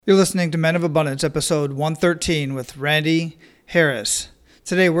You're listening to Men of Abundance, episode 113 with Randy Harris.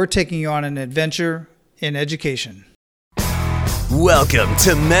 Today we're taking you on an adventure in education. Welcome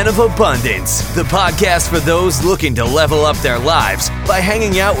to Men of Abundance, the podcast for those looking to level up their lives by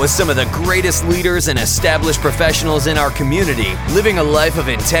hanging out with some of the greatest leaders and established professionals in our community, living a life of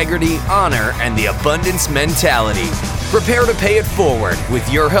integrity, honor, and the abundance mentality. Prepare to pay it forward with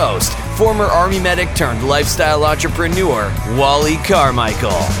your host, former Army medic turned lifestyle entrepreneur, Wally Carmichael.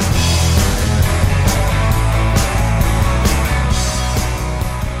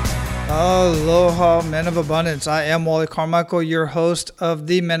 Aloha, Men of Abundance. I am Wally Carmichael, your host of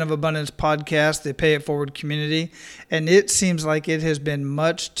the Men of Abundance podcast, the Pay It Forward community. And it seems like it has been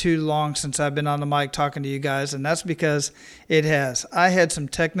much too long since I've been on the mic talking to you guys, and that's because it has. I had some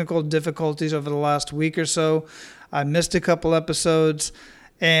technical difficulties over the last week or so. I missed a couple episodes,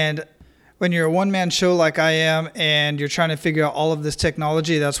 and when you're a one-man show like I am and you're trying to figure out all of this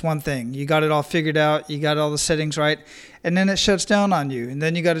technology, that's one thing. You got it all figured out, you got all the settings right, and then it shuts down on you. And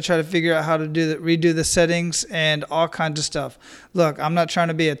then you got to try to figure out how to redo the settings and all kinds of stuff. Look, I'm not trying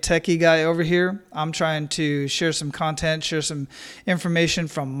to be a techie guy over here. I'm trying to share some content, share some information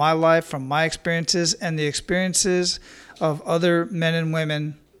from my life, from my experiences, and the experiences of other men and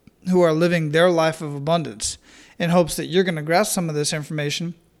women who are living their life of abundance, in hopes that you're going to grasp some of this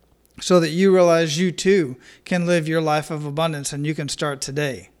information so that you realize you too can live your life of abundance, and you can start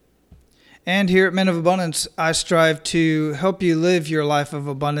today. And here at Men of Abundance, I strive to help you live your life of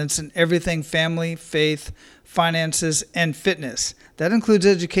abundance in everything family, faith, finances, and fitness. That includes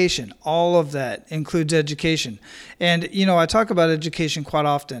education. All of that includes education. And, I talk about education quite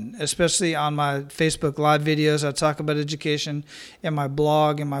often, especially on my Facebook Live videos. I talk about education in my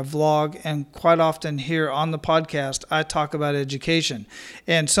blog, in my vlog, and quite often here on the podcast, I talk about education.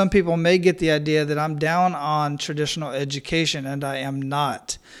 And some people may get the idea that I'm down on traditional education, and I am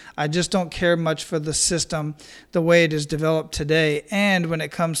not. I just don't care much for the system, the way it is developed today. And when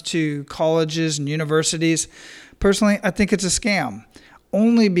it comes to colleges and universities, personally, I think it's a scam,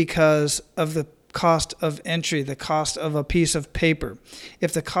 only because of the cost of entry, the cost of a piece of paper.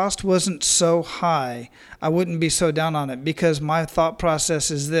 If the cost wasn't so high, I wouldn't be so down on it, because my thought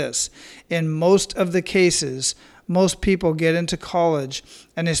process is this. In most of the cases, most people get into college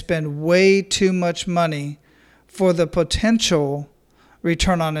and they spend way too much money for the potential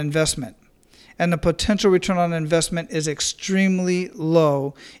return on investment. And the potential return on investment is extremely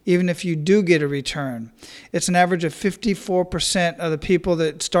low, even if you do get a return. It's an average of 54% of the people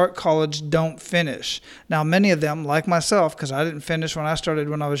that start college don't finish. Now, many of them, like myself, because I didn't finish when I started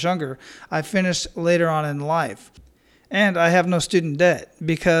when I was younger, I finished later on in life. And I have no student debt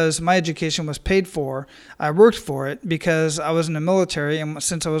because my education was paid for. I worked for it because I was in the military. And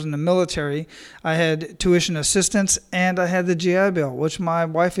since I was in the military, I had tuition assistance and I had the GI Bill, which my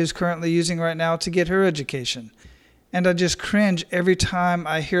wife is currently using right now to get her education. And I just cringe every time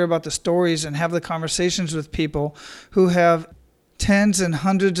I hear about the stories and have the conversations with people who have tens and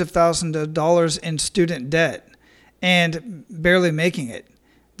hundreds of thousands of dollars in student debt and barely making it.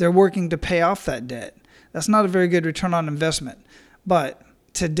 They're working to pay off that debt. That's not a very good return on investment. But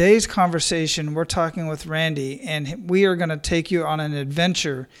today's conversation, we're talking with Randy, and we are going to take you on an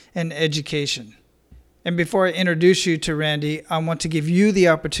adventure in education. And before I introduce you to Randy, I want to give you the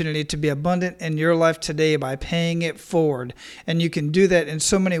opportunity to be abundant in your life today by paying it forward. And you can do that in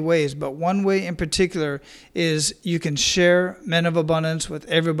so many ways, but one way in particular is you can share Men of Abundance with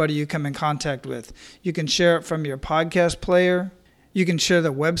everybody you come in contact with. You can share it from your podcast player. You can share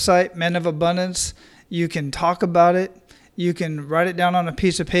the website, Men of Abundance. You can talk about it. You can write it down on a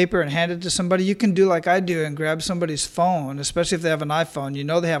piece of paper and hand it to somebody. You can do like I do and grab somebody's phone, especially if they have an iPhone.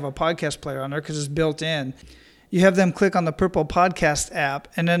 They have a podcast player on there because it's built in. You have them click on the purple podcast app,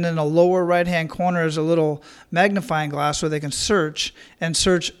 and then in the lower right-hand corner is a little magnifying glass where they can search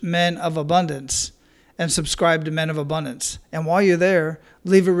Men of Abundance and subscribe to Men of Abundance. And while you're there,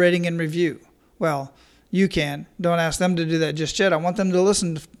 leave a rating and review. Well, you can. Don't ask them to do that just yet. I want them to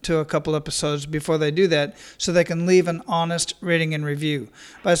listen to a couple episodes before they do that so they can leave an honest rating and review.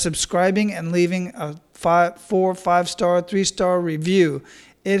 By subscribing and leaving a 4, 5-star, 3-star review,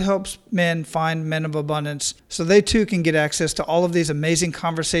 it helps men find Men of Abundance so they too can get access to all of these amazing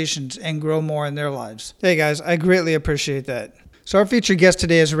conversations and grow more in their lives. Hey guys, I greatly appreciate that. So our featured guest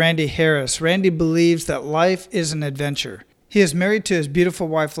today is Randy Harris. Randy believes that life is an adventure. He is married to his beautiful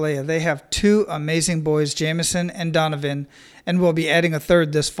wife, Leah. They have 2 amazing boys, Jameson and Donovan, and will be adding a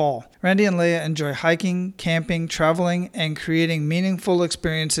 3rd this fall. Randy and Leah enjoy hiking, camping, traveling, and creating meaningful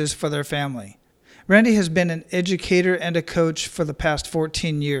experiences for their family. Randy has been an educator and a coach for the past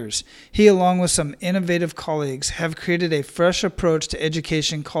 14 years. He, along with some innovative colleagues, have created a fresh approach to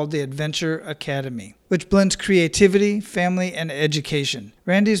education called the Adventure Academy, which blends creativity, family, and education.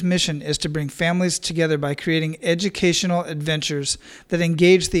 Randy's mission is to bring families together by creating educational adventures that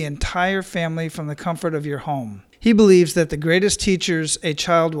engage the entire family from the comfort of your home. He believes that the greatest teachers a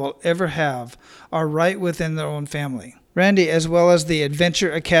child will ever have are right within their own family. Randy, as well as the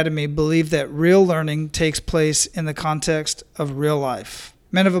Adventure Academy, believe that real learning takes place in the context of real life.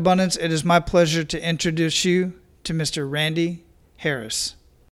 Men of Abundance, it is my pleasure to introduce you to Mr. Randy Harris.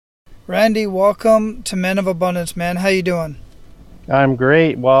 Randy, welcome to Men of Abundance, man. How you doing? I'm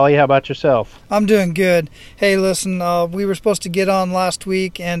great, Wally. How about yourself? I'm doing good. Hey, listen, we were supposed to get on last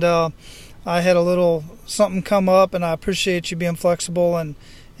week, and I had a little something come up, and I appreciate you being flexible and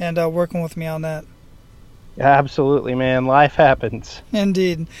working with me on that. Absolutely, man. Life happens.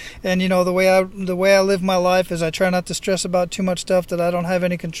 Indeed. And you know, the way I live my life is I try not to stress about too much stuff that I don't have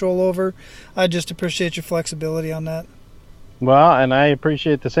any control over. I just appreciate your flexibility on that. Well, and I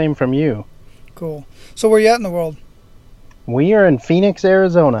appreciate the same from you. Cool. So where you at in the world? We are in Phoenix,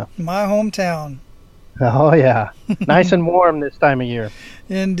 Arizona. My hometown. Oh, yeah. Nice and warm this time of year.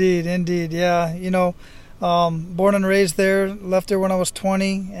 Indeed. Yeah. You know, born and raised there, left there when I was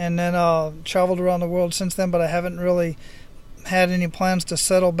 20, and then traveled around the world since then, but I haven't really had any plans to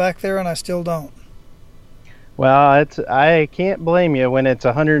settle back there, and I still don't. Well, I can't blame you when it's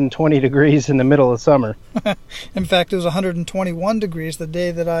 120 degrees in the middle of summer. In fact, it was 121 degrees the day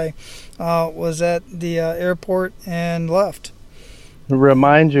that I was at the airport and left.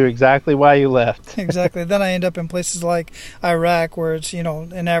 Remind you exactly why you left. Exactly. Then I end up in places like Iraq, where it's, you know,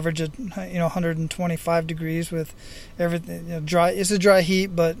 an average of 125 degrees with everything dry. It's a dry heat,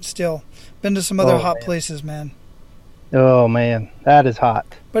 but still. Been to some other hot places, man. Oh man, that is hot.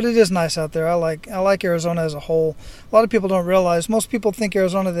 But it is nice out there. I like Arizona as a whole. A lot of people don't realize. Most people think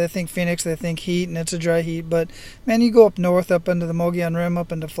Arizona, they think Phoenix, they think heat, and it's a dry heat. But man, you go up north, up into the Mogollon Rim,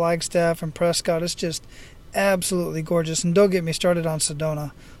 up into Flagstaff and Prescott. It's just absolutely gorgeous. And don't get me started on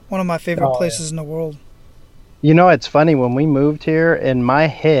Sedona, one of my favorite places in the world. You know, it's funny, when we moved here, in my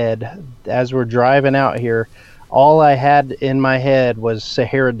head, as we're driving out here, all I had in my head was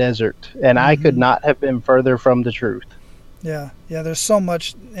Sahara Desert, and I could not have been further from the truth. Yeah, there's so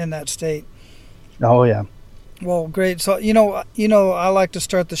much in that state. Oh yeah. Well, great. So you know I like to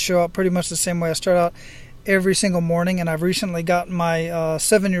start the show out pretty much the same way I start out every single morning, and I've recently gotten my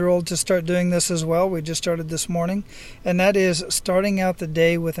 7-year-old to start doing this as well. We just started this morning, and that is starting out the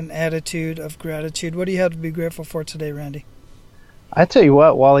day with an attitude of gratitude. What do you have to be grateful for today, Randy? I tell you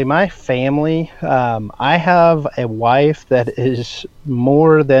what, Wally, my family, I have a wife that is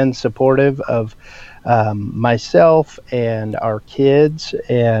more than supportive of myself and our kids,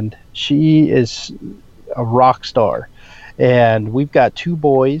 and she is a rock star. And we've got 2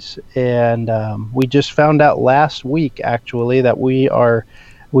 boys, and we just found out last week, actually, that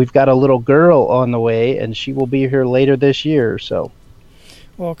we've got a little girl on the way, and she will be here later this year. So,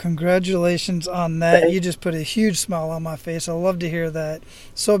 well, congratulations on that. You just put a huge smile on my face. I love to hear that.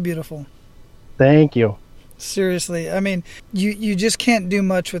 So beautiful. Thank you. Seriously, I mean, you just can't do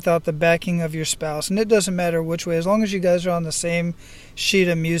much without the backing of your spouse, and it doesn't matter which way, as long as you guys are on the same sheet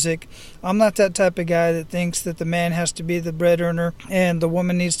of music. I'm not that type of guy that thinks that the man has to be the bread earner and the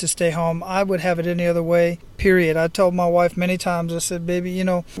woman needs to stay home. I would have it any other way, period. I told my wife many times, I said, baby, you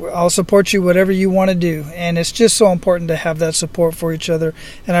know, I'll support you whatever you want to do, and it's just so important to have that support for each other,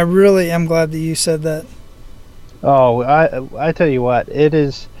 and I really am glad that you said that. Oh, I tell you what, it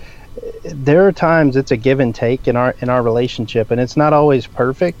is. There are times it's a give and take in our relationship, and it's not always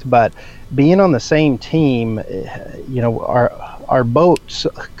perfect, but being on the same team, you know, our boats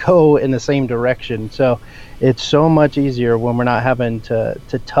go in the same direction, so it's so much easier when we're not having to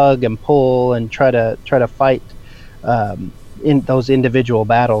tug and pull and try to fight in those individual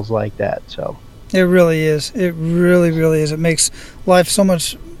battles like that. So it really is. It really is. It makes life so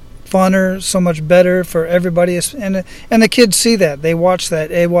much funner, so much better for everybody, and the kids see that. They watch that.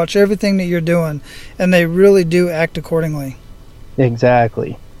 They watch everything that you're doing, and they really do act accordingly.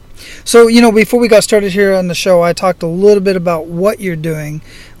 Exactly. So, you know, before we got started here on the show, I talked a little bit about what you're doing,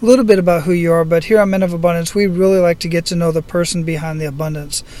 a little bit about who you are, but here on Men of Abundance, we really like to get to know the person behind the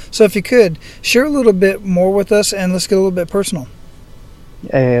abundance. So if you could, share a little bit more with us, and let's get a little bit personal.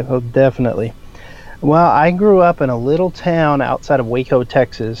 Oh, definitely. Well, I grew up in a little town outside of Waco,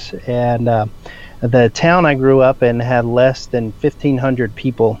 Texas, and the town I grew up in had less than 1,500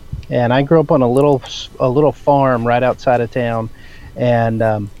 people, and I grew up on a little farm right outside of town,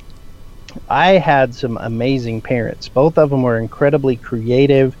 and I had some amazing parents. Both of them were incredibly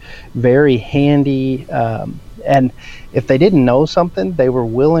creative, very handy, and if they didn't know something, they were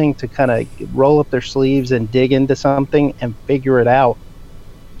willing to kind of roll up their sleeves and dig into something and figure it out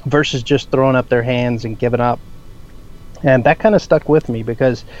versus just throwing up their hands and giving up. And that kind of stuck with me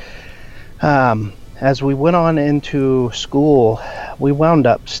because as we went on into school, we wound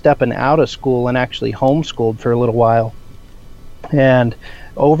up stepping out of school and actually homeschooled for a little while. And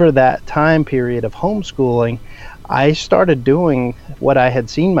over that time period of homeschooling, I started doing what I had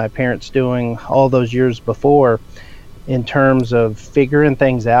seen my parents doing all those years before in terms of figuring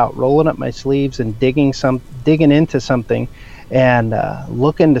things out, rolling up my sleeves and digging into something and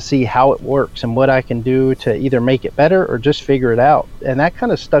looking to see how it works and what I can do to either make it better or just figure it out. And that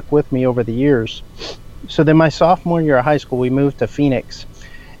kind of stuck with me over the years. So then my sophomore year of high school, we moved to Phoenix.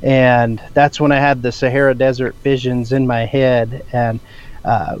 And that's when I had the Sahara Desert visions in my head, and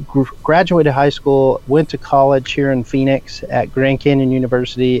graduated high school, went to college here in Phoenix at Grand Canyon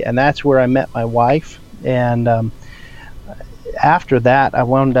University, and that's where I met my wife. And after that, I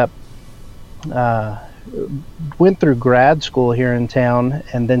wound up went through grad school here in town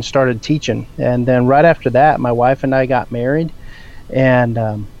and then started teaching. And then right after that, my wife and I got married.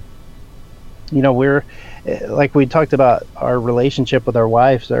 And we're like, we talked about our relationship with our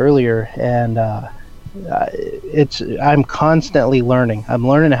wives earlier, and I'm constantly learning. I'm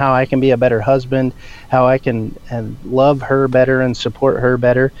learning how I can be a better husband, how I can and love her better and support her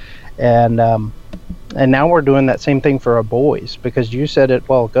better. And now we're doing that same thing for our boys, because you said it a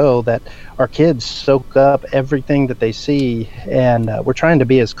while ago that our kids soak up everything that they see, and we're trying to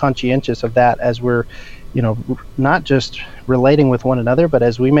be as conscientious of that as we're, not just relating with one another, but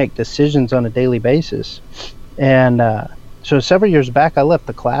as we make decisions on a daily basis. And so several years back, I left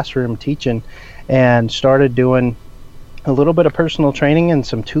the classroom teaching and started doing a little bit of personal training and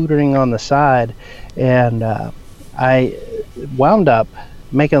some tutoring on the side. And I wound up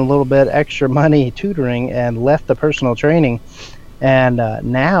making a little bit extra money tutoring and left the personal training. And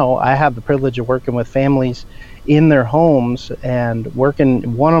now I have the privilege of working with families in their homes and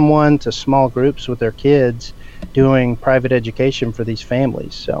working one-on-one to small groups with their kids, doing private education for these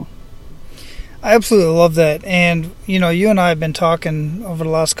families. So I absolutely love that. And, you and I have been talking over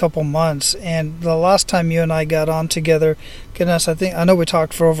the last couple months, and the last time you and I got on together, goodness, I know we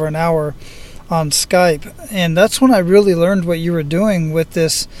talked for over an hour on Skype, and that's when I really learned what you were doing with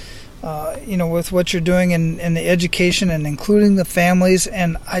this, with what you're doing in the education and including the families.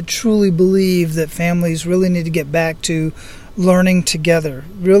 And I truly believe that families really need to get back to learning together,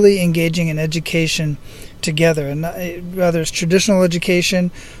 really engaging in education together, and whether it's traditional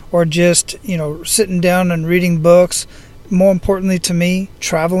education or just sitting down and reading books. More importantly to me,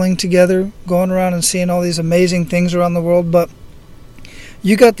 traveling together, going around and seeing all these amazing things around the world. But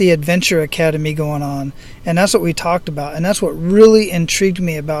you got the Adventure Academy going on, and that's what we talked about, and that's what really intrigued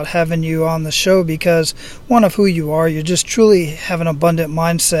me about having you on the show, because one of who you are, you just truly have an abundant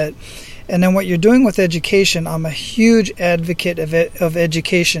mindset. And then what you're doing with education, I'm a huge advocate of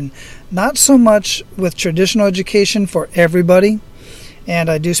education. Not so much with traditional education for everybody, and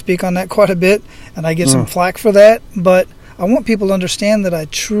I do speak on that quite a bit, and I get some flack for that, but I want people to understand that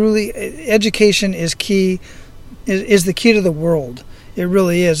education is key, is the key to the world. It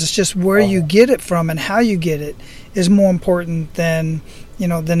really is. It's just where you get it from and how you get it is more important than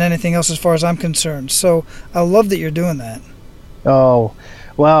anything else as far as I'm concerned. So I love that you're doing that. Oh,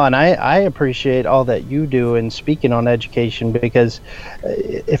 well, and I appreciate all that you do in speaking on education, because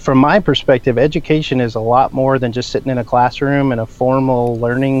from my perspective, education is a lot more than just sitting in a classroom in a formal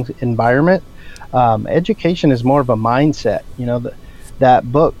learning environment. Education is more of a mindset.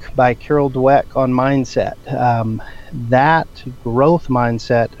 That book by Carol Dweck on mindset, that growth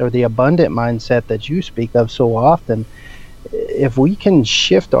mindset, or the abundant mindset that you speak of so often, if we can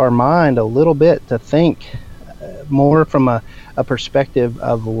shift our mind a little bit to think more from a perspective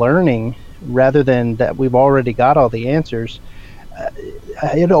of learning rather than that we've already got all the answers,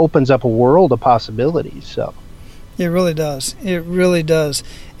 it opens up a world of possibilities. So it really does. It really does.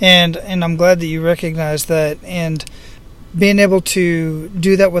 And I'm glad that you recognize that, and being able to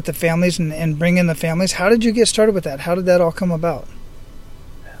do that with the families and bring in the families. How did you get started with that? How did that all come about?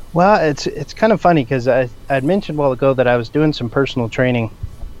 Well, it's kind of funny, because I'd mentioned a while ago that I was doing some personal training,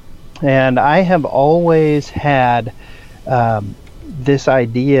 and I have always had this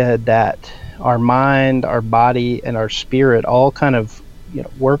idea that our mind, our body, and our spirit all kind of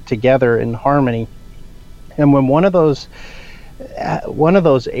work together in harmony. And when one of those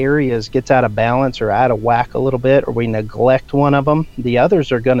areas gets out of balance or out of whack a little bit, or we neglect one of them, the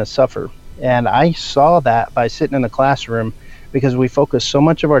others are going to suffer. And I saw that by sitting in the classroom because we focus so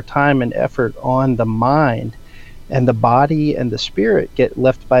much of our time and effort on the mind, and the body and the spirit get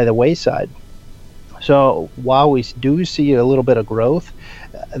left by the wayside. So while we do see a little bit of growth,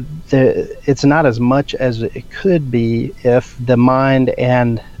 it's not as much as it could be if the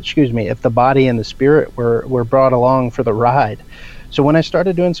if the body and the spirit were brought along for the ride. So when I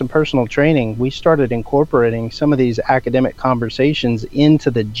started doing some personal training, we started incorporating some of these academic conversations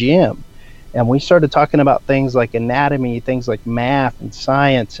into the gym. And we started talking about things like anatomy, things like math and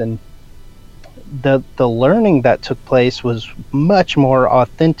science, and the learning that took place was much more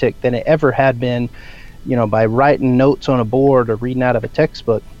authentic than it ever had been, by writing notes on a board or reading out of a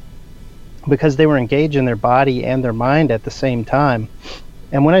textbook, because they were engaging their body and their mind at the same time.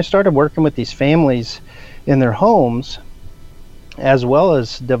 And when I started working with these families in their homes, as well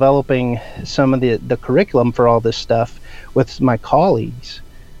as developing some of the curriculum for all this stuff with my colleagues,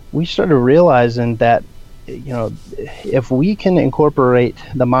 we started realizing that if we can incorporate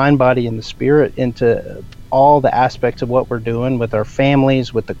the mind, body, and the spirit into all the aspects of what we're doing with our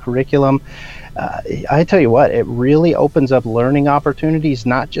families, with the curriculum, I tell you what, it really opens up learning opportunities,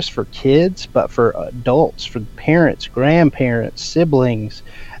 not just for kids, but for adults, for parents, grandparents, siblings.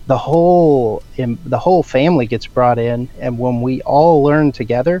 The whole family gets brought in, and when we all learn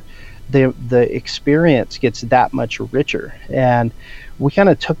together, the experience gets that much richer. And we kind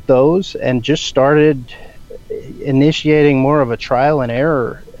of took those and just started initiating more of a trial and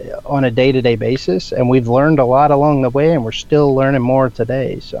error on a day-to-day basis, and we've learned a lot along the way, and we're still learning more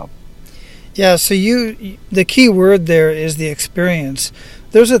today. So the key word there is the experience.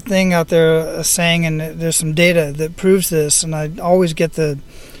 There's a thing out there, a saying, and there's some data that proves this, and I always get the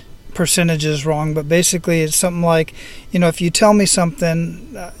percentages wrong, but basically it's something like, if you tell me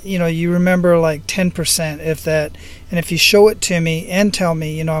something, you remember like 10%, if that, and if you show it to me and tell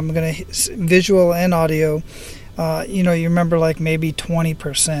me, I'm going to visual and audio, you remember like maybe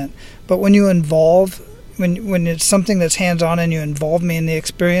 20%. But when you involve, when it's something that's hands-on and you involve me in the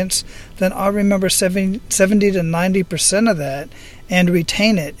experience, then I'll remember 70 to 90% of that and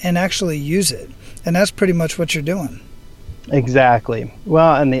retain it and actually use it. And that's pretty much what you're doing. Exactly.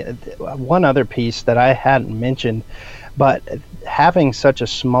 Well, and the one other piece that I hadn't mentioned, but having such a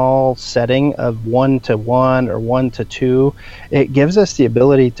small setting of 1-to-1 or 1-to-2, it gives us the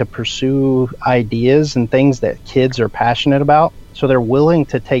ability to pursue ideas and things that kids are passionate about. So they're willing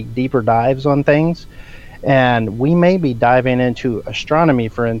to take deeper dives on things. And we may be diving into astronomy,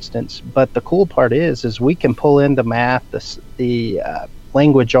 for instance, but the cool part is we can pull in the math, the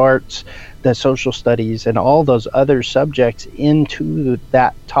language arts, the social studies, and all those other subjects into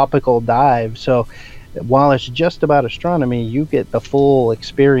that topical dive. So while it's just about astronomy, you get the full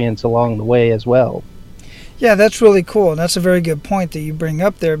experience along the way as well. Yeah, that's really cool. And that's a very good point that you bring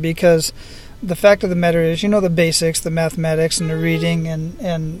up there, because the fact of the matter is, the basics, the mathematics and the reading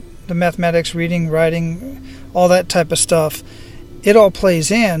and the mathematics, reading, writing, all that type of stuff, it all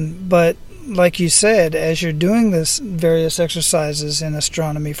plays in. But like you said, as you're doing this various exercises in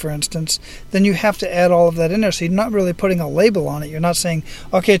astronomy, for instance, then you have to add all of that in there. So you're not really putting a label on it. You're not saying,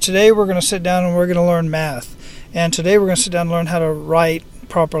 okay, today we're going to sit down and we're going to learn math. And today we're going to sit down and learn how to write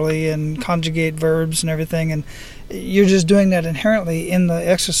properly and conjugate verbs and everything. And you're just doing that inherently in the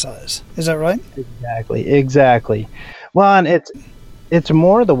exercise. Is that right? Exactly. Well, and it's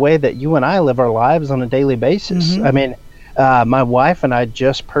more the way that you and I live our lives on a daily basis. Mm-hmm. I mean, my wife and I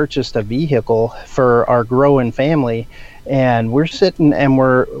just purchased a vehicle for our growing family, and we're sitting and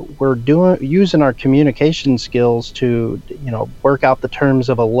we're using our communication skills to work out the terms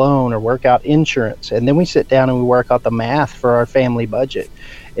of a loan or work out insurance, and then we sit down and we work out the math for our family budget.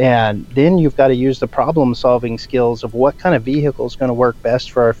 And then you've got to use the problem solving skills of what kind of vehicle is going to work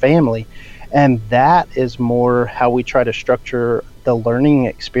best for our family. And that is more how we try to structure the learning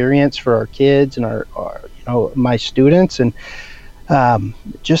experience for our kids and our my students, and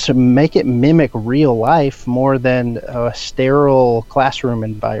just to make it mimic real life more than a sterile classroom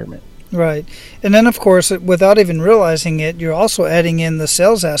environment. Right. And then, of course, without even realizing it, you're also adding in the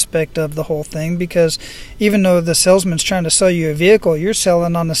sales aspect of the whole thing, because even though the salesman's trying to sell you a vehicle, you're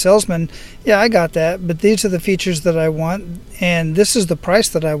selling on the salesman, yeah, I got that, but these are the features that I want, and this is the price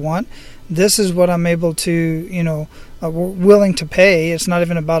that I want. This is what I'm able to, willing to pay. It's not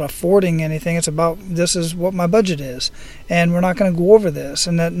even about affording anything. It's about, this is what my budget is, and we're not going to go over this.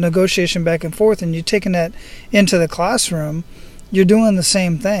 And that negotiation back and forth, and you're taking that into the classroom, you're doing the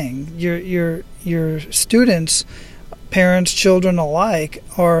same thing. Your students, parents, children alike,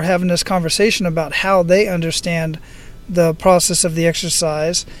 are having this conversation about how they understand the process of the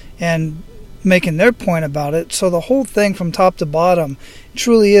exercise and making their point about it. So the whole thing from top to bottom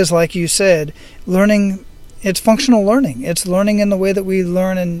truly is, like you said, learning it's functional learning. It's learning in the way that we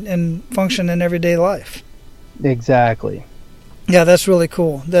learn and function in everyday life. Exactly. Yeah, that's really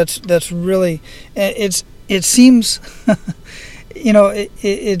cool. That's really, it seems,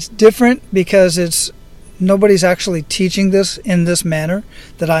 it's different because nobody's actually teaching this in this manner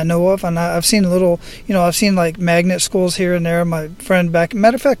that I know of. And I've seen I've seen like magnet schools here and there. My friend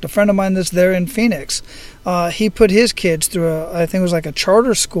matter of fact, a friend of mine that's there in Phoenix, he put his kids through I think it was like a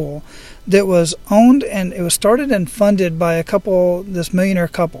charter school that was owned, and it was started and funded by this millionaire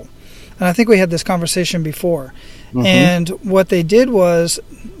couple. And I think we had this conversation before. Mm-hmm. And what they did was,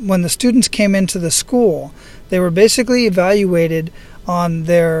 when the students came into the school, they were basically evaluated on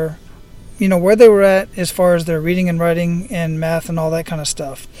their, where they were at as far as their reading and writing and math and all that kind of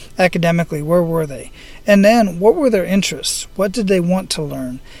stuff. Academically, where were they? And then what were their interests? What did they want to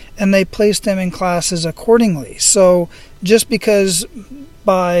learn? And they placed them in classes accordingly. So just because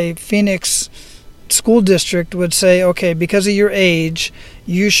by Phoenix school district would say, okay, because of your age,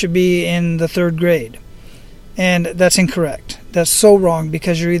 you should be in the 3rd grade. And that's incorrect. That's so wrong,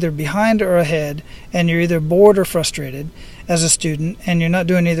 because you're either behind or ahead, and you're either bored or frustrated as a student, and you're not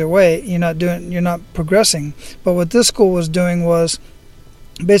doing either way. You're not progressing. But what this school was doing was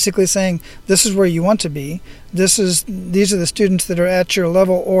basically saying, this is where you want to be. These are the students that are at your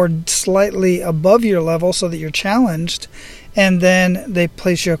level or slightly above your level, so that you're challenged, and then they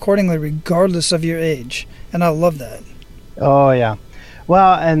place you accordingly regardless of your age. And I love that. Oh yeah.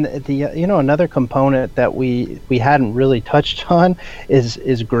 Well, and another component that we hadn't really touched on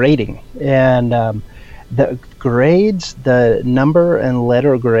is grading. And the grades, the number and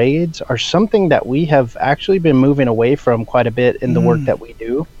letter grades, are something that we have actually been moving away from quite a bit in the work that we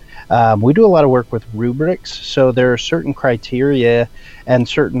do. We do a lot of work with rubrics, so there are certain criteria and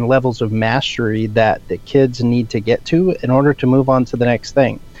certain levels of mastery that the kids need to get to in order to move on to the next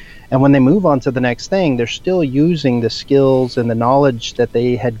thing. And when they move on to the next thing, they're still using the skills and the knowledge that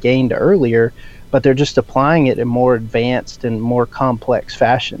they had gained earlier, but they're just applying it in more advanced and more complex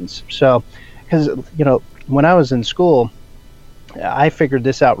fashions. So, because, when I was in school, I figured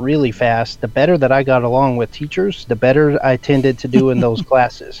this out really fast. The better that I got along with teachers, the better I tended to do in those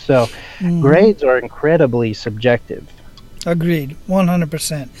classes. So grades are incredibly subjective. Agreed.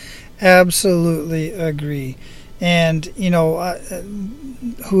 100%. Absolutely agree. And,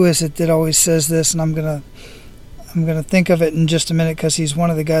 who is it that always says this? And I'm gonna think of it in just a minute, because he's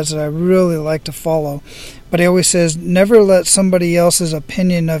one of the guys that I really like to follow. But he always says, never let somebody else's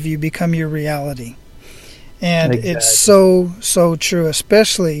opinion of you become your reality. And exactly. It's so true,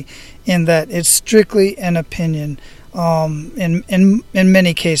 especially in that it's strictly an opinion. In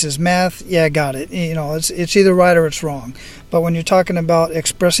many cases, math, yeah, got it. It's either right or it's wrong. But when you're talking about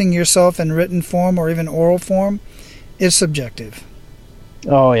expressing yourself in written form or even oral form, it's subjective.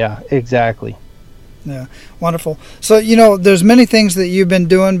 Oh yeah, exactly. Yeah, wonderful. So, there's many things that you've been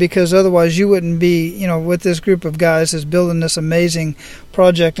doing, because otherwise you wouldn't be, with this group of guys is building this amazing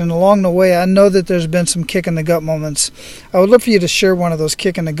project. And along the way, I know that there's been some kick in the gut moments. I would love for you to share one of those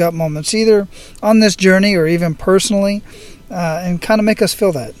kick in the gut moments, either on this journey or even personally, and kind of make us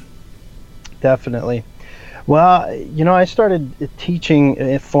feel that. Definitely. Well, I started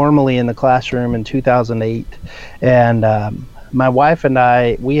teaching formally in the classroom in 2008, and my wife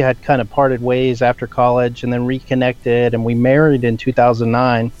and we had kind of parted ways after college and then reconnected, and we married in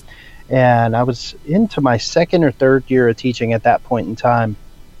 2009. And I was into my 2nd or 3rd year of teaching at that point in time.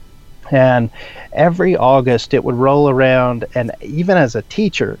 And every August it would roll around, and even as a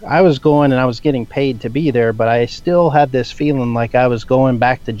teacher, I was going and I was getting paid to be there, but I still had this feeling like I was going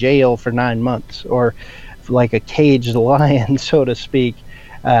back to jail for 9 months, or like a caged lion, so to speak.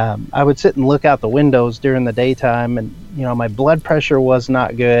 I would sit and look out the windows during the daytime, and my blood pressure was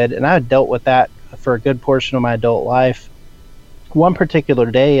not good, and I had dealt with that for a good portion of my adult life. One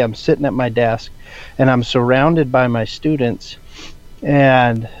particular day, I'm sitting at my desk, and I'm surrounded by my students,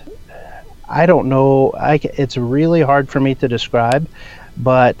 and I don't know, it's really hard for me to describe,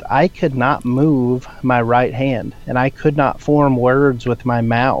 but I could not move my right hand, and I could not form words with my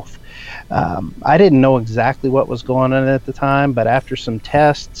mouth. I didn't know exactly what was going on at the time, but after some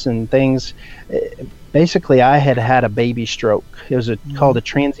tests and things, basically I had a baby stroke. It was called a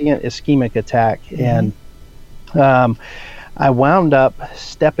transient ischemic attack. And I wound up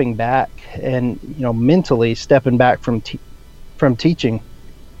stepping back and, mentally stepping back from teaching,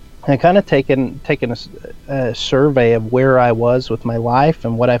 and kind of taking a survey of where I was with my life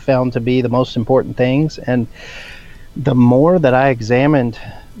and what I found to be the most important things. And the more that I examined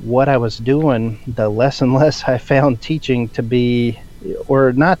what I was doing, the less and less I found teaching to be,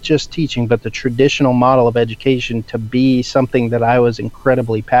 or not just teaching, but the traditional model of education to be something that I was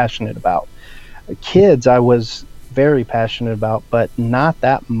incredibly passionate about. Kids, I was very passionate about, but not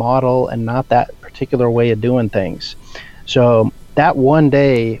that model and not that particular way of doing things. So that one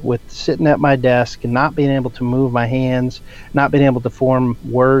day with sitting at my desk and not being able to move my hands, not being able to form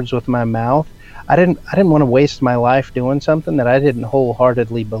words with my mouth, I didn't want to waste my life doing something that I didn't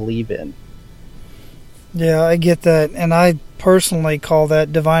wholeheartedly believe in. Yeah, I get that. And I personally call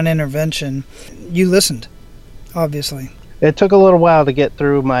that divine intervention. You listened, obviously. It took a little while to get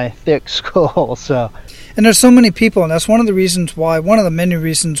through my thick skull, so. And there's so many people, and that's one of the many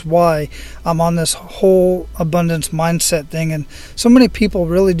reasons why I'm on this whole abundance mindset thing. And so many people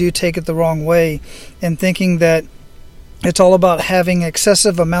really do take it the wrong way in thinking that it's all about having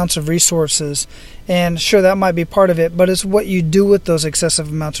excessive amounts of resources. And sure, that might be part of it, but it's what you do with those excessive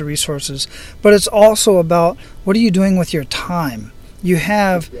amounts of resources. But it's also about what are you doing with your time? You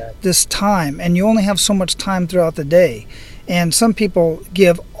have this time, and you only have so much time throughout the day. And some people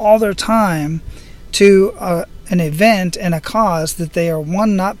give all their time to an event and a cause that they are,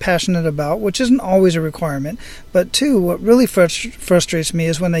 one, not passionate about, which isn't always a requirement, but two, what really frustrates me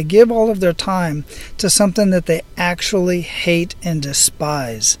is when they give all of their time to something that they actually hate and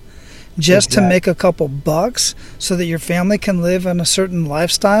despise just to make a couple bucks so that your family can live in a certain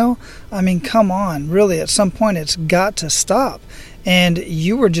lifestyle. I mean, come on, really, at some point it's got to stop. And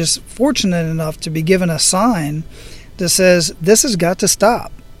you were just fortunate enough to be given a sign that says this has got to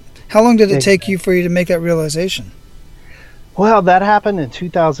stop. How long did it take you for you to make that realization? Well, that happened in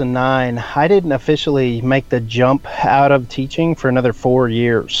 2009. I didn't officially make the jump out of teaching for another 4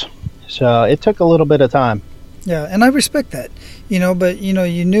 years. So it took a little bit of time. Yeah, and I respect that, but,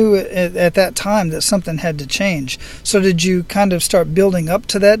 you knew at that time that something had to change. So did you kind of start building up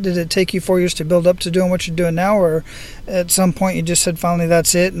to that? Did it take you 4 years to build up to doing what you're doing now? Or at some point you just said, finally,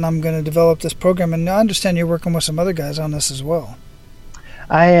 that's it, and I'm going to develop this program? And I understand you're working with some other guys on this as well.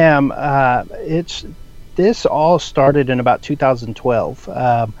 I am. This all started in about 2012.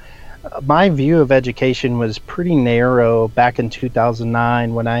 My view of education was pretty narrow back in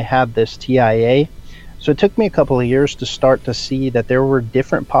 2009 when I had this TIA. So it took me a couple of years to start to see that there were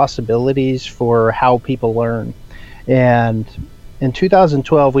different possibilities for how people learn. And in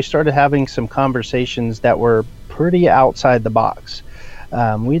 2012, we started having some conversations that were pretty outside the box.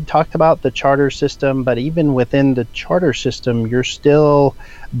 We talked about the charter system, but even within the charter system, you're still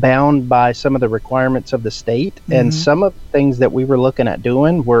bound by some of the requirements of the state. Mm-hmm. And some of the things that we were looking at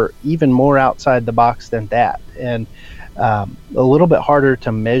doing were even more outside the box than that. And a little bit harder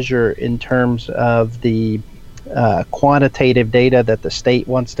to measure in terms of the quantitative data that the state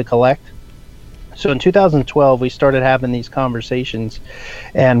wants to collect. So in 2012, we started having these conversations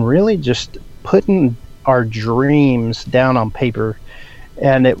and really just putting our dreams down on paper.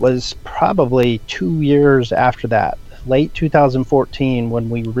 And it was probably 2 years after that, late 2014, when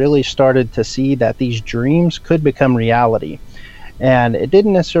we really started to see that these dreams could become reality. And it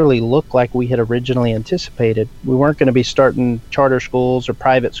didn't necessarily look like we had originally anticipated. We weren't going to be starting charter schools or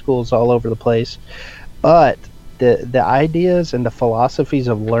private schools all over the place. But the ideas and the philosophies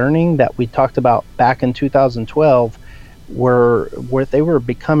of learning that we talked about back in 2012 they were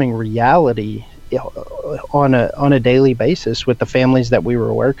becoming reality on a daily basis with the families that we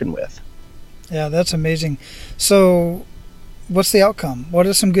were working with. Yeah, that's amazing. So what's the outcome? What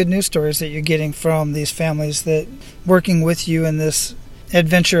are some good news stories that you're getting from these families that working with you in this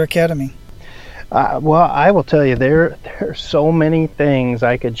Adventure Academy? Well, I will tell you, there are so many things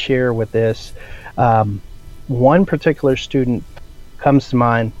I could share with this. One particular student comes to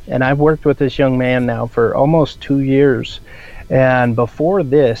mind, and I've worked with this young man now for almost 2 years. And before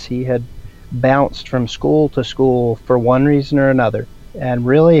this, he had bounced from school to school for one reason or another, and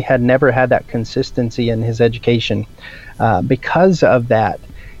really had never had that consistency in his education. Because of that,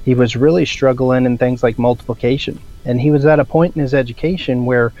 he was really struggling in things like multiplication. And he was at a point in his education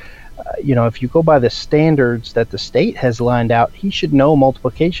where, if you go by the standards that the state has lined out, he should know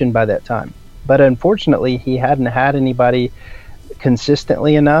multiplication by that time. But unfortunately, he hadn't had anybody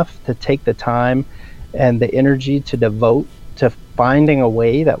consistently enough to take the time and the energy to devote to finding a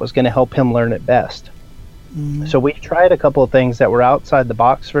way that was going to help him learn it best. Mm-hmm. So we tried a couple of things that were outside the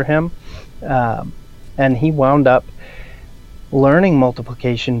box for him, and he wound up learning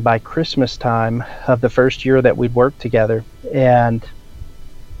multiplication by Christmas time of the first year that we'd worked together. And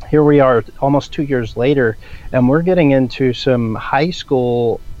here we are almost 2 years later, and we're getting into some high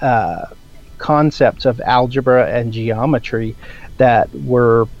school concepts of algebra and geometry that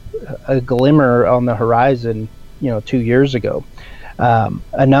were a glimmer on the horizon 2 years ago.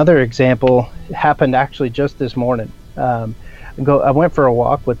 Another example happened actually just this morning. I went for a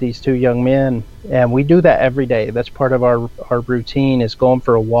walk with these two young men, and we do that every day. That's part of our routine, is going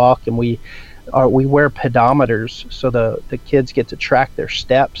for a walk, and we we wear pedometers so the kids get to track their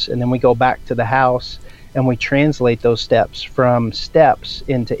steps, and then we go back to the house and we translate those steps from steps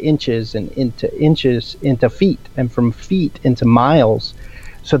into inches, and into inches into feet, and from feet into miles.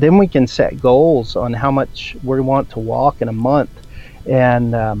 So then we can set goals on how much we want to walk in a month.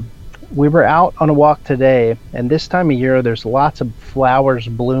 And we were out on a walk today, and this time of year there's lots of flowers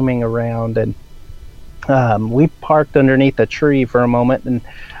blooming around, and we parked underneath a tree for a moment, and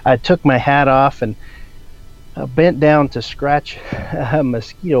I took my hat off and bent down to scratch a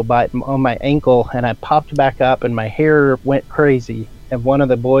mosquito bite on my ankle, and I popped back up and my hair went crazy. And one of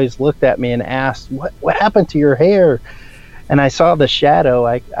the boys looked at me and asked, what happened to your hair? And I saw the shadow.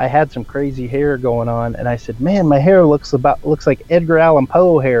 I had some crazy hair going on, and I said, man, my hair looks like Edgar Allan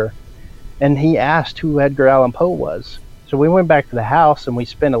Poe hair. And he asked who Edgar Allan Poe was. So we went back to the house and we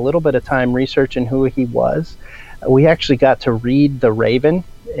spent a little bit of time researching who he was. We actually got to read The Raven,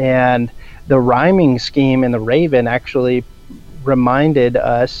 and the rhyming scheme in The Raven actually reminded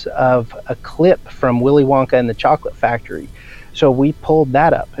us of a clip from Willy Wonka and the Chocolate Factory. So we pulled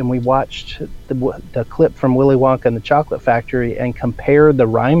that up and we watched the clip from Willy Wonka and the Chocolate Factory and compared the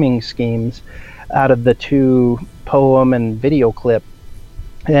rhyming schemes out of the two poem and video clip.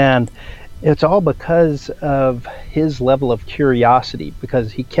 And it's all because of his level of curiosity,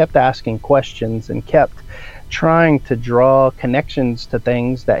 because he kept asking questions and kept trying to draw connections to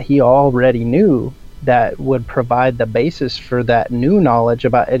things that he already knew that would provide the basis for that new knowledge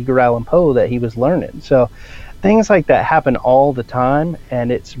about Edgar Allan Poe that he was learning. So things like that happen all the time,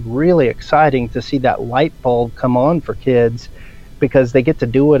 and it's really exciting to see that light bulb come on for kids because they get to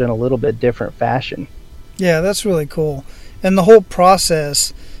do it in a little bit different fashion. Yeah, that's really cool. And the whole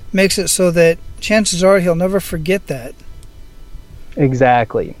process makes it so that chances are he'll never forget that.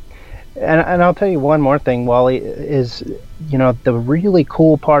 Exactly. And I'll tell you one more thing, Wally, is, the really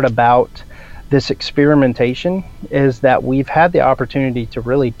cool part about this experimentation is that we've had the opportunity to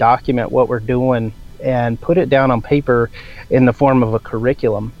really document what we're doing and put it down on paper in the form of a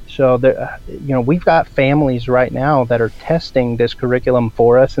curriculum. So we've got families right now that are testing this curriculum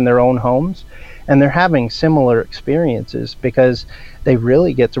for us in their own homes, and they're having similar experiences because they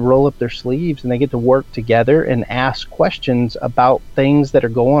really get to roll up their sleeves and they get to work together and ask questions about things that are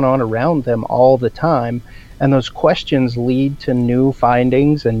going on around them all the time. And those questions lead to new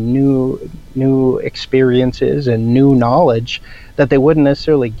findings and new experiences and new knowledge that they wouldn't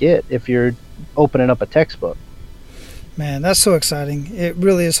necessarily get if you're opening up a textbook. Man, that's so exciting. It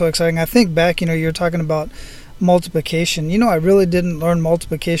really is so exciting. I think back, you're talking about multiplication. I really didn't learn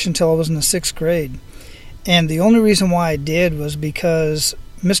multiplication until I was in the 6th grade. And the only reason why I did was because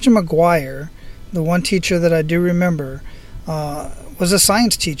Mr. McGuire, the one teacher that I do remember, was a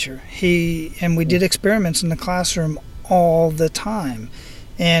science teacher. And we did experiments in the classroom all the time.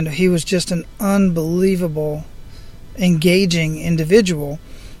 And he was just an unbelievable, engaging individual.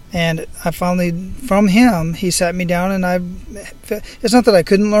 And I finally, from him, he sat me down, and it's not that I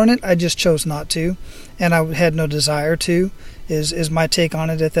couldn't learn it, I just chose not to, and I had no desire to, is my take on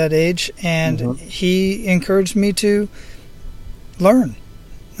it at that age. And he encouraged me to learn.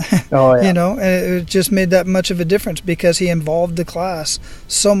 Oh, yeah. And it just made that much of a difference because he involved the class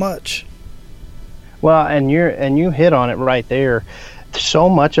so much. Well, and you hit on it right there. So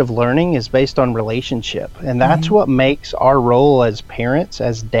much of learning is based on relationship, and that's what makes our role as parents,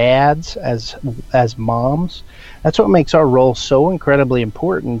 as dads, as moms, that's what makes our role so incredibly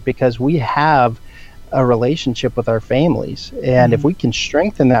important, because we have a relationship with our families, and if we can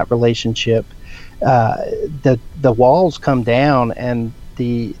strengthen that relationship, the walls come down, and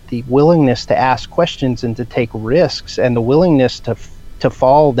the willingness to ask questions and to take risks, and the willingness to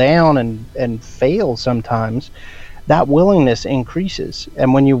fall down and fail sometimes, that willingness increases.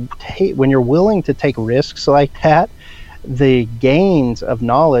 And when you're willing to take risks like that, the gains of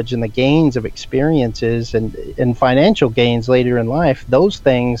knowledge and the gains of experiences and financial gains later in life, those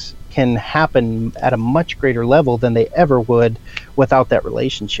things can happen at a much greater level than they ever would without that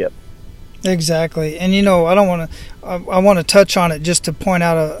relationship. Exactly. And I want to touch on it just to point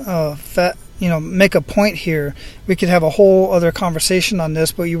out make a point here. We could have a whole other conversation on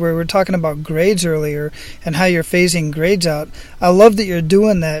this, but we were talking about grades earlier and how you're phasing grades out. I love that you're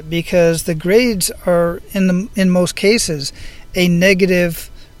doing that, because the grades are in most cases a negative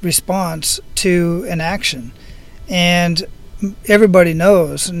response to an action. And everybody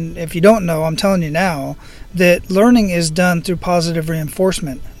knows, and if you don't know, I'm telling you now, that learning is done through positive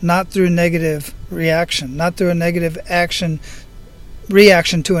reinforcement, not through negative reaction, not through a negative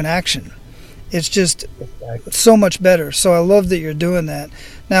reaction to an action. It's just so much better. So I love that you're doing that.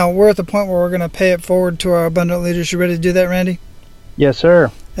 Now, we're at the point where we're going to pay it forward to our abundant leaders. You ready to do that, Randy? Yes,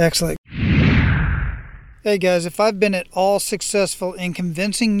 sir. Excellent. Hey guys, if I've been at all successful in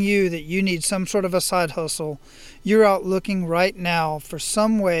convincing you that you need some sort of a side hustle, you're out looking right now for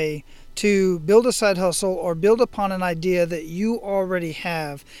some way to build a side hustle or build upon an idea that you already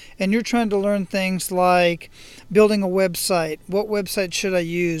have. And you're trying to learn things like building a website. What website should I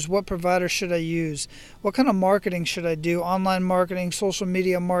use? What provider should I use? What kind of marketing should I do? Online marketing, social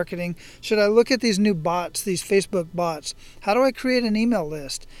media marketing. Should I look at these new bots, these Facebook bots? How do I create an email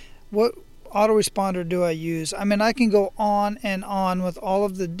list? What autoresponder do I use? I mean, I can go on and on with all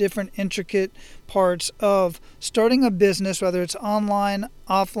of the different intricate parts of starting a business, whether it's online,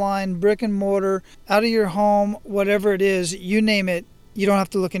 offline, brick and mortar, out of your home, whatever it is, you name it, you don't have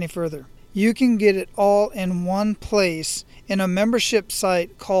to look any further. You can get it all in one place in a membership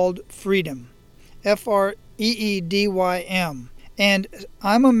site called Freedom, Freedym. And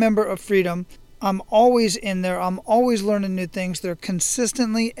I'm a member of Freedom. I'm always in there. I'm always learning new things. They're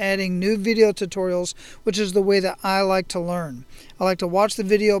consistently adding new video tutorials, which is the way that I like to learn. I like to watch the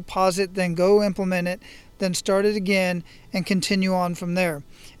video, pause it, then go implement it, then start it again and continue on from there.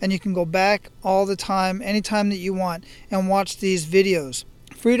 And you can go back all the time, anytime that you want, and watch these videos.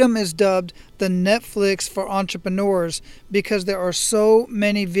 Freedom is dubbed the Netflix for entrepreneurs because there are so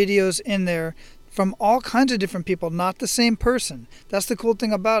many videos in there from all kinds of different people, not the same person. That's the cool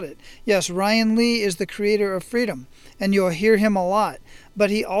thing about it. Yes, Ryan Lee is the creator of Freedom, and you'll hear him a lot. But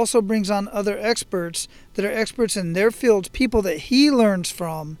he also brings on other experts that are experts in their fields, people that he learns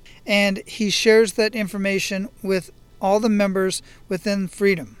from, and he shares that information with all the members within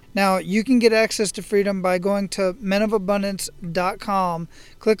Freedom. Now, you can get access to Freedom by going to menofabundance.com,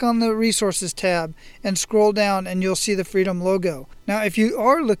 click on the resources tab, and scroll down and you'll see the Freedom logo. Now, if you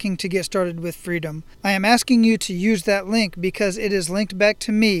are looking to get started with Freedom, I am asking you to use that link because it is linked back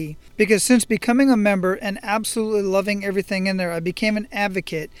to me. Because since becoming a member and absolutely loving everything in there, I became an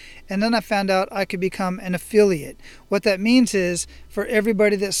advocate, and then I found out I could become an affiliate. What that means is, for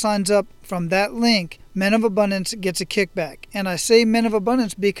everybody that signs up from that link, Men of Abundance gets a kickback. And I say Men of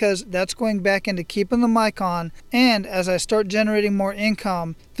Abundance because that's going back into keeping the mic on, and as I start generating more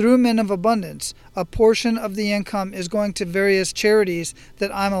income through Men of Abundance, a portion of the income is going to various charities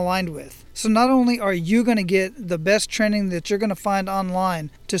that I'm aligned with. So not only are you going to get the best training that you're going to find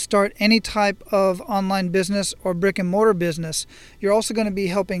online to start any type of online business or brick and mortar business, you're also going to be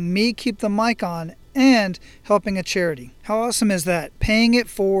helping me keep the mic on and helping a charity. How awesome is that? Paying it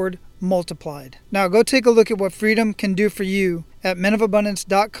forward multiplied. Now go take a look at what Freedom can do for you at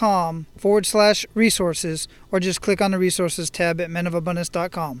menofabundance.com/resources, or just click on the resources tab at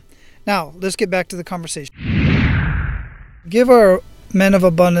menofabundance.com. Now let's get back to the conversation. Give our Men of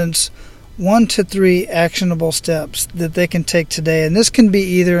Abundance 1 to 3 actionable steps that they can take today, and this can be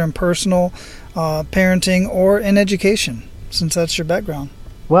either in personal parenting or in education, since that's your background.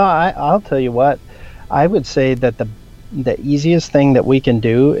 Well, I'll tell you what, I would say that the easiest thing that we can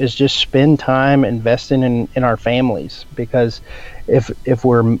do is just spend time investing in our families, because if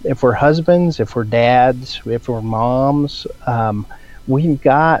we're husbands, if we're dads, if we're moms, we've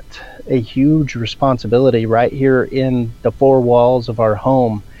got a huge responsibility right here in the four walls of our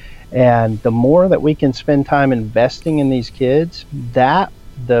home. And the more that we can spend time investing in these kids, that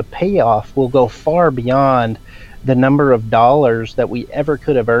the payoff will go far beyond the number of dollars that we ever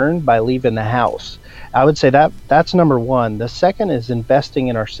could have earned by leaving the house. I would say that's number one. The second is investing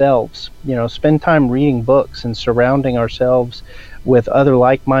in ourselves. You know, spend time reading books and surrounding ourselves with other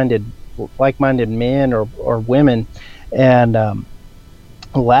like-minded men or women. And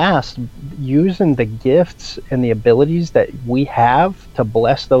last, using the gifts and the abilities that we have to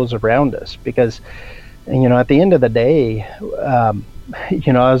bless those around us. Because, you know, at the end of the day,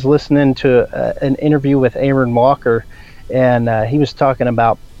 you know, I was listening to an interview with Aaron Walker, and he was talking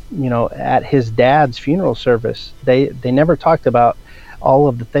about, you know, at his dad's funeral service, they never talked about all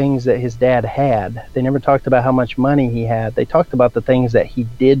of the things that his dad had. They never talked about how much money he had. They talked about the things that he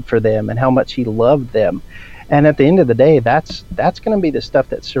did for them and how much he loved them. And at the end of the day, that's going to be the stuff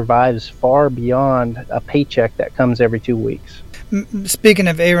that survives far beyond a paycheck that comes every 2 weeks. Speaking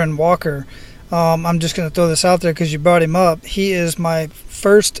of Aaron Walker, I'm just going to throw this out there because you brought him up. He is my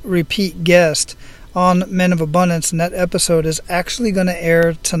first repeat guest on Men of Abundance, and that episode is actually going to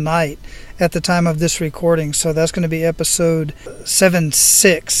air tonight at the time of this recording. So that's going to be episode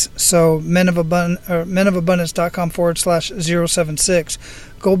 76. So menofabundance.com/076.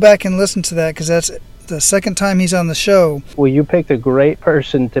 Go back and listen to that, because that's the second time he's on the show. Well, you picked a great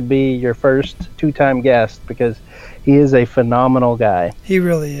person to be your first 2-time guest, because he is a phenomenal guy. He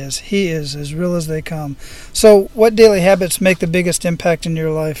really is. He is as real as they come. So what daily habits make the biggest impact in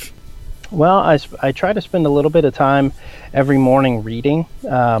your life? Well, I try to spend a little bit of time every morning reading.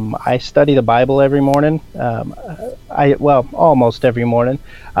 I study the Bible every morning. Almost every morning.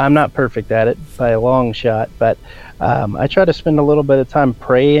 I'm not perfect at it by a long shot, but I try to spend a little bit of time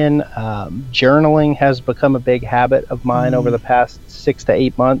praying. Journaling has become a big habit of mine over the past 6 to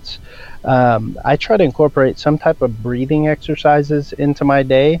 8 months. I try to incorporate some type of breathing exercises into my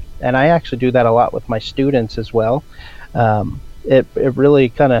day, and I actually do that a lot with my students as well. It really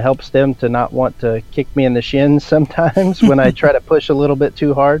kind of helps them to not want to kick me in the shins sometimes when I try to push a little bit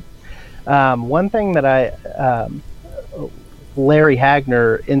too hard. One thing that Larry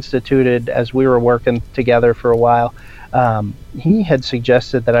Hagner instituted as we were working together for a while, he had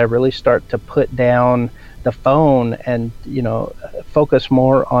suggested that I really start to put down the phone and, focus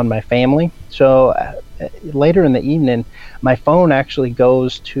more on my family. So later in the evening, my phone actually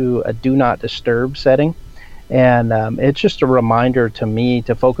goes to a do not disturb setting. And it's just a reminder to me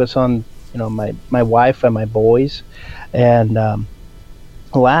to focus on, my wife and my boys. And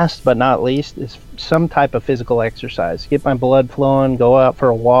last but not least is some type of physical exercise. Get my blood flowing, go out for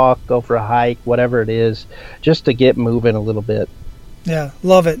a walk, go for a hike, whatever it is, just to get moving a little bit. Yeah,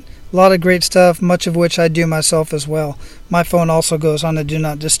 love it. A lot of great stuff, much of which I do myself as well. My phone also goes on the do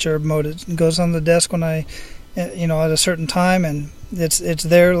not disturb mode. It goes on the desk when I, at a certain time, and it's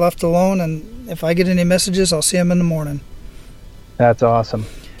there left alone, and if I get any messages, I'll see them in the morning. That's awesome.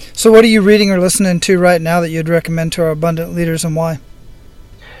 So what are you reading or listening to right now that you'd recommend to our abundant leaders, and why?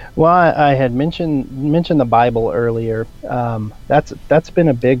 Well, I had mentioned the Bible earlier. That's been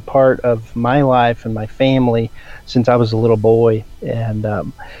a big part of my life and my family since I was a little boy,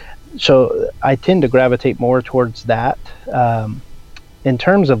 and so I tend to gravitate more towards that. In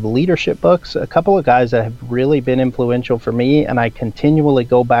terms of leadership books, a couple of guys that have really been influential for me, and I continually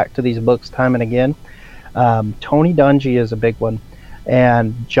go back to these books time and again. Tony Dungy is a big one,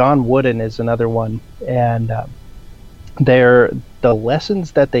 and John Wooden is another one. And the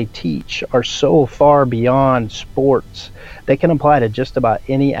lessons that they teach are so far beyond sports. They can apply to just about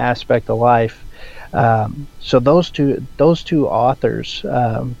any aspect of life. So those two authors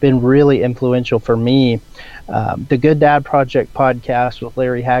been really influential for me. The Good Dad Project podcast with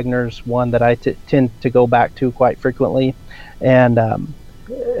Larry Hagner is one that I tend to go back to quite frequently, and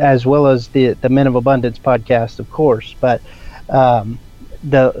as well as the Men of Abundance podcast, of course. But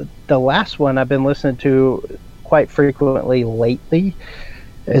the last one I've been listening to quite frequently lately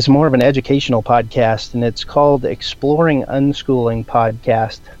is more of an educational podcast, and it's called Exploring Unschooling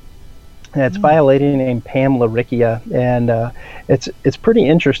Podcast. And it's by a lady named Pam Laricchia, and it's pretty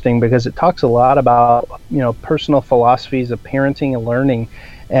interesting because it talks a lot about personal philosophies of parenting and learning,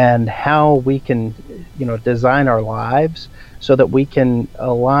 and how we can design our lives so that we can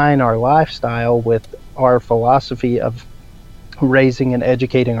align our lifestyle with our philosophy of raising and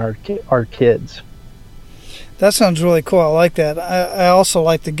educating our kids. That sounds really cool. I like that. I also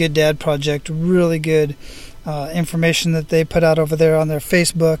like the Good Dad Project. Really good information that they put out over there on their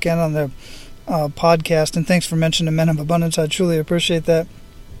Facebook and on their podcast. And thanks for mentioning Men of Abundance. I truly appreciate that.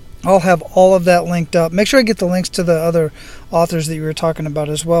 I'll have all of that linked up. Make sure I get the links to the other authors that you were talking about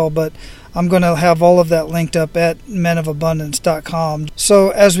as well, but I'm going to have all of that linked up at menofabundance.com.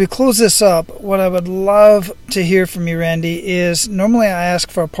 So as we close this up, what I would love to hear from you, Randy, is normally I ask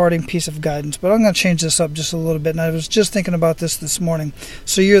for a parting piece of guidance, but I'm going to change this up just a little bit, and I was just thinking about this morning.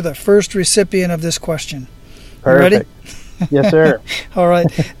 So you're the first recipient of this question. Perfect. Ready? Yes, sir. All right.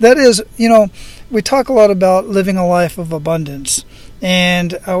 That is, we talk a lot about living a life of abundance.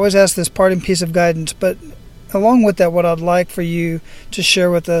 And I always ask this parting piece of guidance, but along with that, what I'd like for you to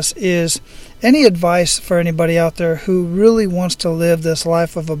share with us is any advice for anybody out there who really wants to live this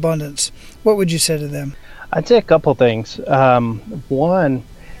life of abundance. What would you say to them? I'd say a couple things. One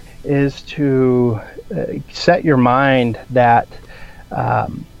is to set your mind that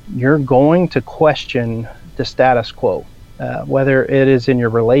you're going to question the status quo. Whether it is in your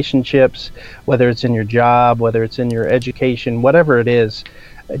relationships, whether it's in your job, whether it's in your education, whatever it is,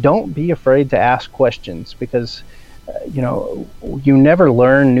 don't be afraid to ask questions, because you never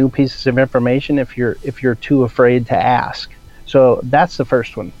learn new pieces of information if you're too afraid to ask. So that's the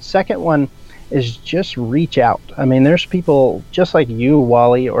first one. Second one is just reach out. I mean, there's people just like you,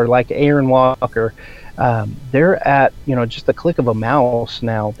 Wally, or like Aaron Walker. They're at just the click of a mouse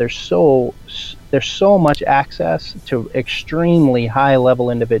now. There's so much access to extremely high level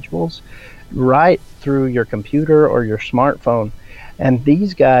individuals right through your computer or your smartphone, and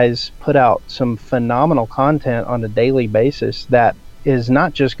these guys put out some phenomenal content on a daily basis that is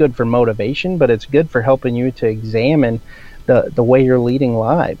not just good for motivation, but it's good for helping you to examine the way you're leading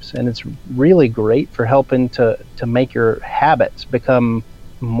lives, and it's really great for helping to make your habits become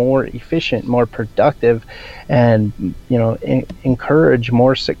more efficient, more productive, and encourage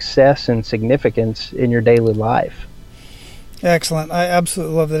more success and significance in your daily life. Excellent. I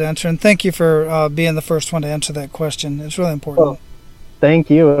absolutely love that answer, and thank you for being the first one to answer that question. It's really important. Well, thank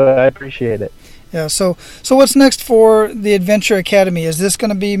you. I appreciate it. Yeah. So what's next for the Adventure Academy? Is this going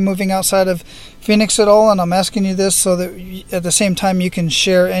to be moving outside of Phoenix at all? And I'm asking you this so that at the same time you can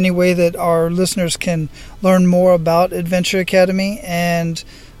share any way that our listeners can learn more about Adventure Academy and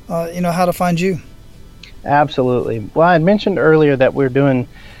how to find you. Absolutely. Well, I mentioned earlier that we're doing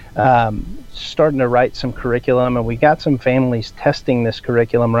starting to write some curriculum, and we got some families testing this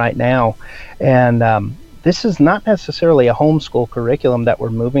curriculum right now. And this is not necessarily a homeschool curriculum that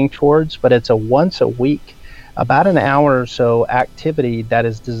we're moving towards, but it's a once a week, about an hour or so activity that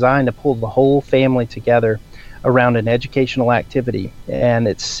is designed to pull the whole family together around an educational activity. And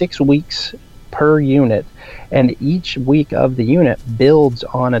it's 6 weeks per unit, and each week of the unit builds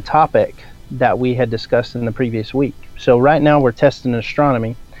on a topic that we had discussed in the previous week. So right now we're testing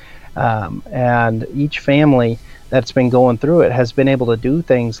astronomy, and each family that's been going through it has been able to do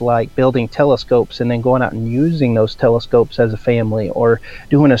things like building telescopes and then going out and using those telescopes as a family, or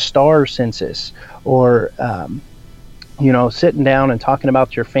doing a star census, or sitting down and talking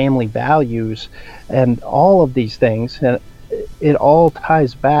about your family values and all of these things. And it all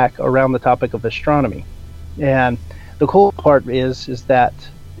ties back around the topic of astronomy. And the cool part is that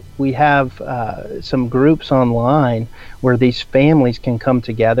we have some groups online where these families can come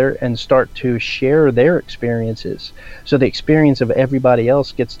together and start to share their experiences. So the experience of everybody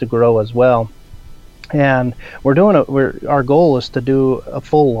else gets to grow as well. And our goal is to do a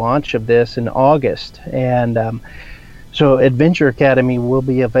full launch of this in August. And so Adventure Academy will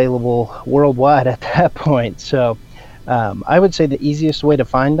be available worldwide at that point. So I would say the easiest way to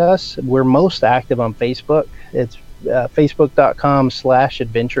find us, we're most active on Facebook. It's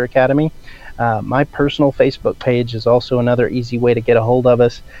facebook.com/Adventure Academy. My personal Facebook page is also another easy way to get a hold of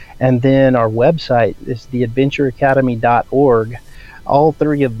us. And then our website is theadventureacademy.org. All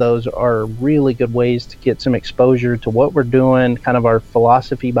three of those are really good ways to get some exposure to what we're doing, kind of our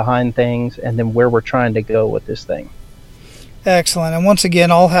philosophy behind things, and then where we're trying to go with this thing. Excellent. And once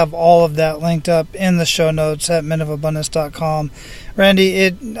again, I'll have all of that linked up in the show notes at menofabundance.com.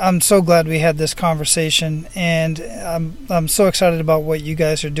 Randy, I'm so glad we had this conversation, and I'm so excited about what you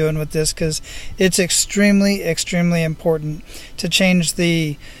guys are doing with this, because it's extremely, extremely important to change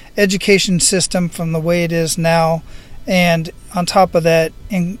the education system from the way it is now, and on top of that,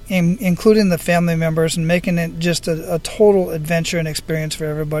 including the family members and making it just a total adventure and experience for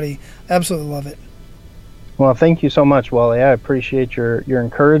everybody. Absolutely love it. Well, thank you so much, Wally. I appreciate your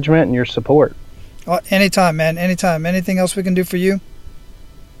encouragement and your support. Anytime, man. Anytime. Anything else we can do for you?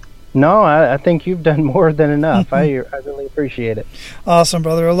 No, I think you've done more than enough. I really appreciate it. Awesome,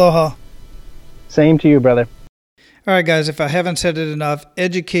 brother. Aloha. Same to you, brother. All right, guys, if I haven't said it enough,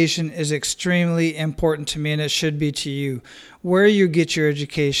 education is extremely important to me, and it should be to you. Where you get your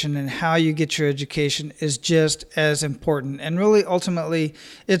education and how you get your education is just as important. And really, ultimately,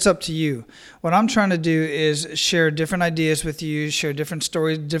 it's up to you. What I'm trying to do is share different ideas with you, share different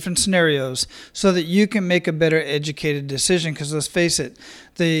stories, different scenarios, so that you can make a better educated decision. Because let's face it,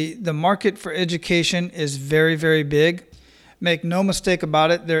 the market for education is very, very big. Make no mistake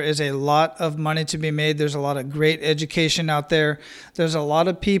about it, there is a lot of money to be made. There's a lot of great education out there. There's a lot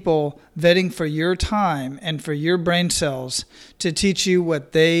of people vetting for your time and for your brain cells to teach you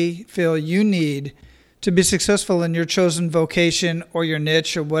what they feel you need to be successful in your chosen vocation or your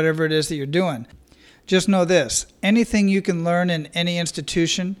niche or whatever it is that you're doing. Just know this, anything you can learn in any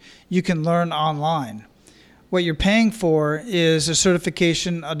institution, you can learn online. What you're paying for is a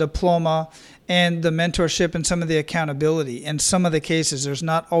certification, a diploma, and the mentorship and some of the accountability. In some of the cases, there's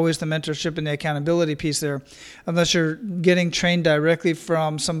not always the mentorship and the accountability piece there, unless you're getting trained directly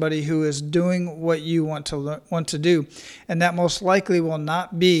from somebody who is doing what you want to do. And that most likely will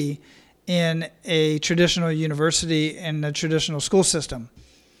not be in a traditional university and a traditional school system.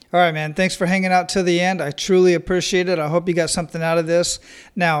 All right, man. Thanks for hanging out till the end. I truly appreciate it. I hope you got something out of this.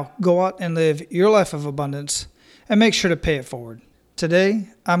 Now, go out and live your life of abundance and make sure to pay it forward. Today,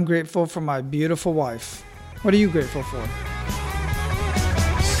 I'm grateful for my beautiful wife. What are you grateful for?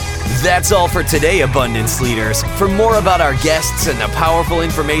 That's all for today, Abundance Leaders. For more about our guests and the powerful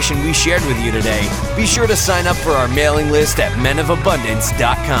information we shared with you today, be sure to sign up for our mailing list at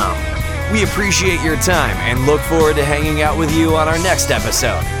menofabundance.com. We appreciate your time and look forward to hanging out with you on our next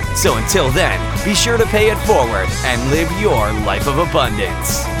episode. So until then, be sure to pay it forward and live your life of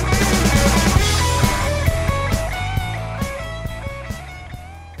abundance.